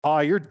Oh,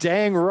 you're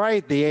dang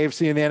right. The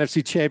AFC and the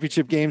NFC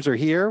championship games are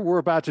here. We're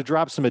about to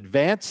drop some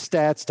advanced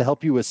stats to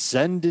help you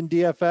ascend in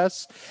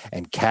DFS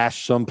and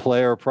cash some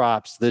player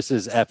props. This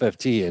is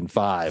FFT in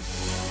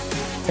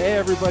 5. Hey,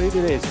 everybody.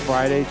 Today is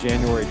Friday,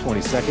 January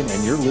 22nd,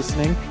 and you're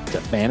listening to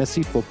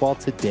Fantasy Football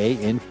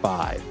Today in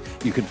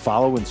 5. You can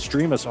follow and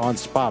stream us on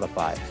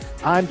Spotify.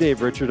 I'm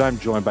Dave Richard. I'm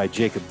joined by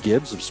Jacob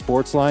Gibbs of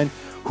Sportsline,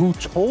 who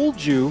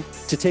told you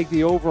to take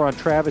the over on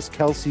Travis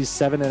Kelce's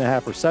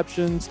 7.5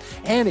 receptions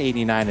and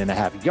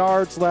 89.5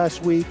 yards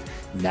last week.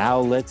 Now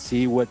let's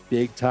see what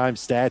big-time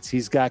stats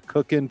he's got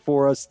cooking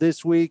for us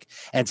this week.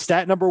 And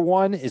stat number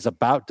 1 is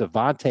about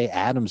Davante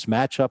Adams'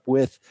 matchup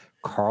with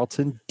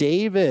Carlton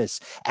Davis.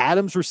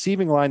 Adams'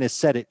 receiving line is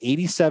set at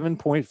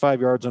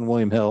 87.5 yards on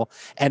William Hill,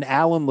 and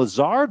Allen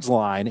Lazard's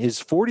line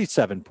is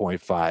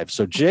 47.5.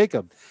 So,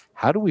 Jacob,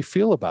 how do we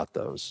feel about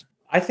those?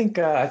 I think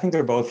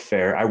they're both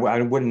fair. I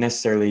wouldn't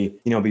necessarily,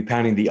 be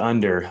pounding the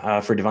under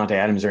for Davante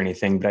Adams or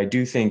anything, but I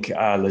do think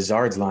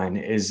Lazard's line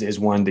is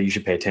one that you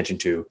should pay attention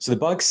to. So the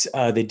Bucs,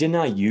 they did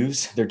not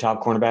use their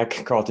top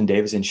cornerback Carlton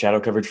Davis in shadow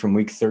coverage from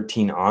week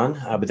 13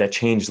 on, but that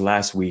changed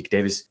last week.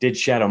 Davis did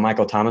shadow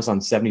Michael Thomas on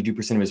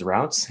 72% of his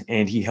routes,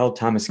 and he held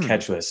Thomas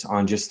catchless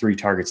on just 3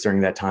 targets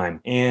during that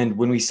time. And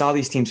when we saw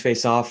these teams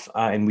face off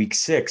in week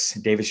 6,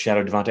 Davis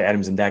shadowed Davante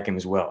Adams in that game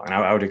as well, and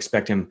I would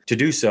expect him to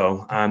do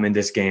so in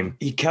this game.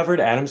 He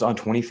covered Adams on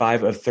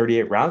 25 of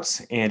 38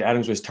 routes, and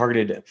Adams was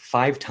targeted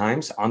 5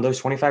 times on those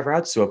 25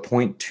 routes, so a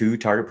 0.2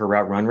 target per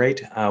route run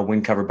rate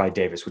when covered by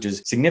Davis, which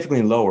is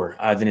significantly lower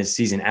than his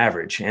season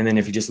average. And then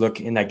if you just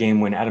look in that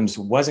game when Adams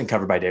wasn't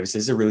covered by Davis,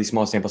 this is a really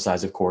small sample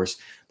size, of course,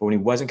 but when he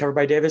wasn't covered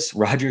by Davis,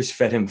 Rodgers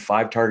fed him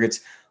 5 targets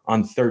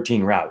on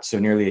 13 routes, so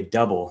nearly a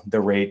double the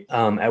rate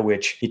at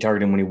which he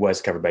targeted him when he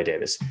was covered by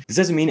Davis. This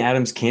doesn't mean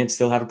Adams can't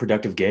still have a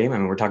productive game. I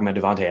mean, we're talking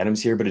about Davante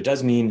Adams here, but it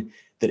does mean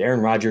that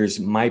Aaron Rodgers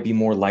might be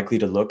more likely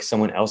to look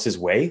someone else's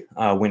way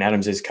when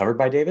Adams is covered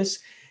by Davis.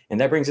 And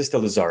that brings us to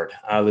Lazard.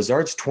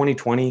 Lazard's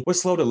 2020 was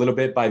slowed a little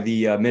bit by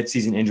the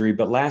midseason injury,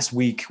 but last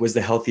week was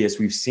the healthiest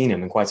we've seen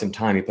him in quite some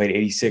time. He played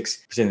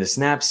 86% of the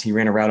snaps. He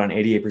ran a route on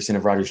 88%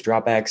 of Rodgers'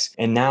 dropbacks.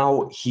 And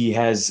now he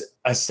has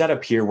a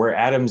setup here where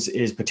Adams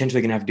is potentially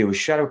going to have to deal with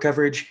shadow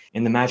coverage.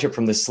 And the matchup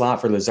from the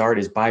slot for Lazard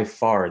is by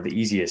far the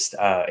easiest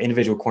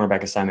individual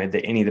cornerback assignment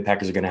that any of the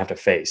Packers are going to have to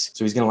face.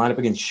 So he's going to line up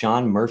against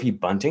Sean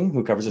Murphy-Bunting,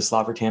 who covers the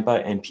slot for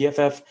Tampa, and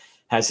PFF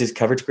has his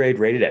coverage grade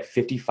rated at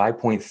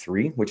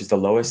 55.3, which is the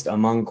lowest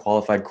among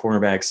qualified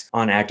cornerbacks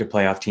on active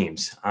playoff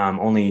teams.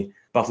 Only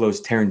Buffalo's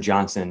Taron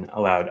Johnson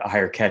allowed a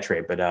higher catch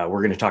rate, but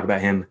we're going to talk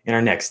about him in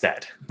our next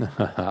stat.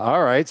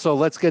 All right, so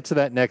let's get to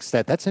that next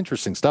stat. That's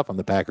interesting stuff on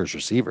the Packers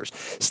receivers.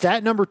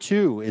 Stat number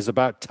 2 is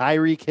about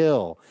Tyreek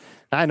Hill.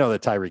 I know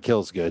that Tyreek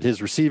Hill's good.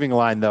 His receiving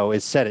line, though,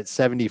 is set at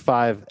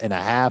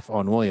 75.5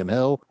 on William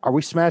Hill. Are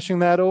we smashing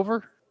that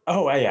over?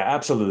 Oh, yeah,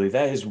 absolutely.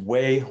 That is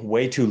way,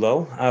 way too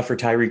low for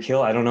Tyreek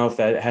Hill. I don't know if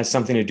that has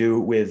something to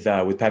do with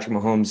Patrick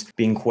Mahomes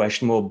being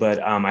questionable,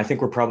 but I think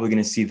we're probably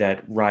going to see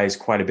that rise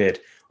quite a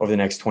bit over the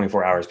next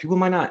 24 hours. People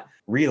might not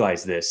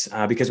realize this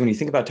because when you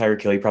think about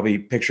Tyreek Hill, you probably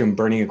picture him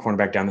burning a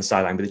cornerback down the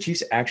sideline, but the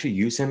Chiefs actually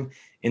use him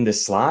in the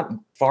slot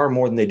far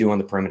more than they do on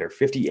the perimeter.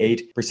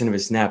 58% of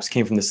his snaps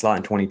came from the slot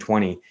in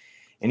 2020,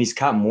 and he's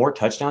caught more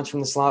touchdowns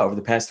from the slot over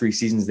the past 3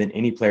 seasons than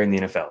any player in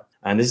the NFL.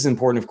 And this is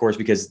important, of course,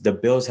 because the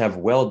Bills have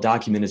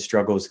well-documented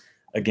struggles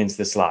against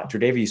the slot.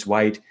 Tre'Davious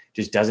White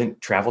just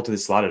doesn't travel to the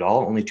slot at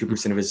all. Only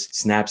 2% of his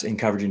snaps in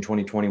coverage in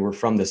 2020 were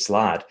from the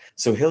slot.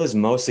 So Hill is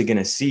mostly going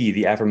to see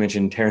the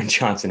aforementioned Taron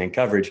Johnson in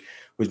coverage,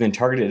 who's been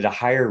targeted at a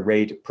higher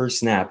rate per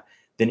snap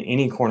than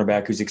any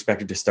cornerback who's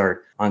expected to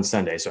start on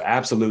Sunday. So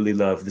absolutely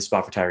love the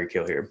spot for Tyreek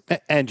Hill here.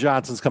 And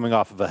Johnson's coming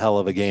off of a hell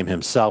of a game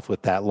himself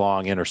with that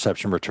long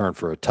interception return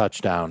for a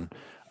touchdown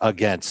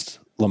against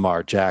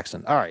Lamar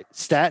Jackson. All right,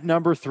 stat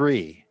number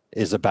 3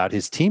 is about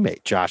his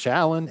teammate, Josh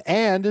Allen,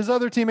 and his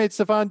other teammate,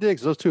 Stephon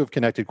Diggs. Those two have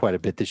connected quite a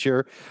bit this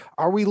year.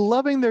 Are we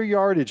loving their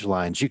yardage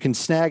lines? You can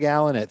snag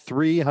Allen at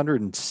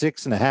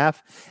 306.5,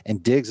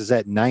 and Diggs is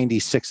at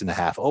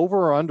 96.5.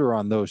 Over or under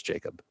on those,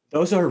 Jacob?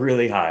 Those are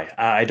really high.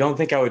 I don't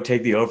think I would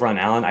take the over on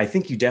Allen. I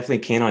think you definitely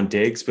can on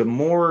Diggs, but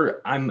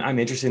more I'm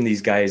interested in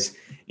these guys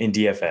in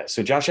DFS.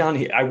 So Josh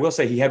Allen, I will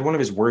say he had one of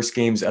his worst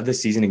games of the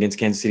season against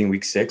Kansas City in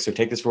week 6. So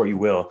take this for what you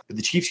will. But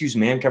the Chiefs used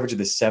man coverage at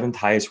the 7th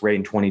highest rate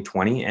in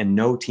 2020, and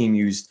no team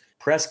used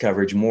press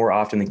coverage more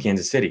often than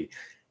Kansas City.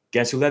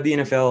 Guess who led the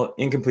NFL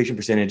in completion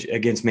percentage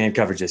against man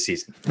coverage this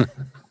season?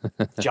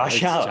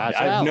 Josh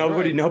Allen.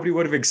 Nobody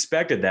would have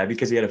expected that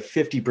because he had a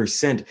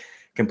 50%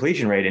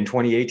 completion rate in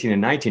 2018 and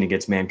 19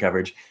 against man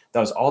coverage. That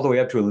was all the way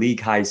up to a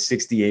league high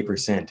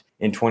 68%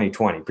 in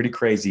 2020. Pretty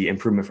crazy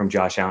improvement from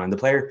Josh Allen. The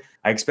player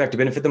I expect to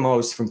benefit the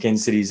most from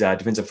Kansas City's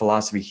defensive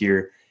philosophy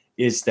here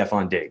is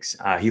Stephon Diggs.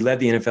 He led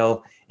the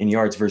NFL in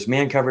yards versus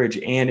man coverage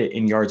and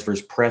in yards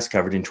versus press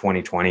coverage in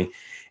 2020.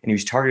 And he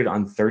was targeted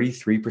on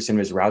 33% of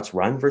his routes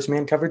run versus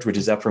man coverage, which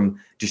is up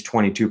from just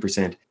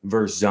 22%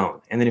 versus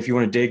zone. And then if you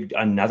want to dig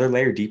another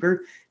layer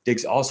deeper,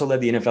 Diggs also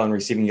led the NFL in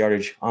receiving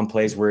yardage on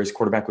plays where his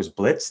quarterback was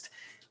blitzed.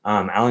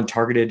 Allen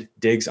targeted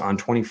Diggs on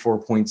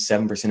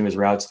 24.7% of his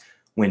routes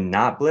when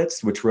not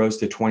blitzed, which rose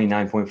to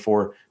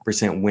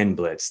 29.4% when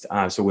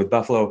blitzed. So with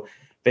Buffalo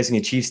facing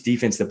a Chiefs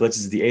defense that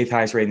blitzes the 8th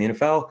highest rate in the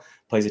NFL,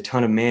 plays a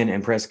ton of man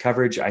and press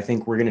coverage, I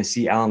think we're going to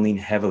see Allen lean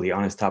heavily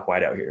on his top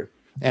wideout here.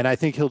 And I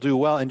think he'll do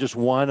well. And just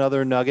one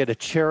other nugget, a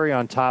cherry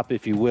on top,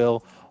 if you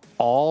will.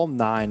 All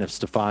 9 of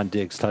Stephon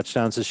Diggs'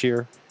 touchdowns this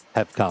year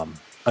have come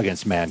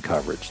against man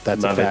coverage.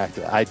 That's a fact.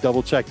 I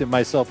double-checked it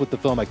myself with the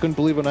film. I couldn't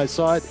believe when I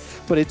saw it,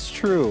 but it's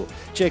true.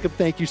 Jacob,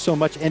 thank you so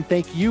much. And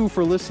thank you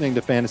for listening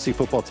to Fantasy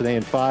Football Today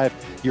in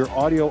 5, your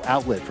audio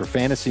outlet for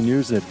fantasy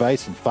news and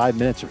advice in 5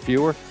 minutes or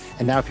fewer.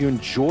 And now if you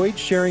enjoyed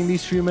sharing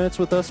these few minutes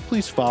with us,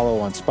 please follow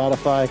on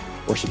Spotify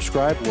or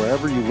subscribe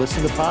wherever you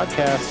listen to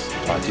podcasts.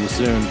 Talk to you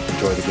soon.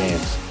 Enjoy the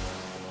games.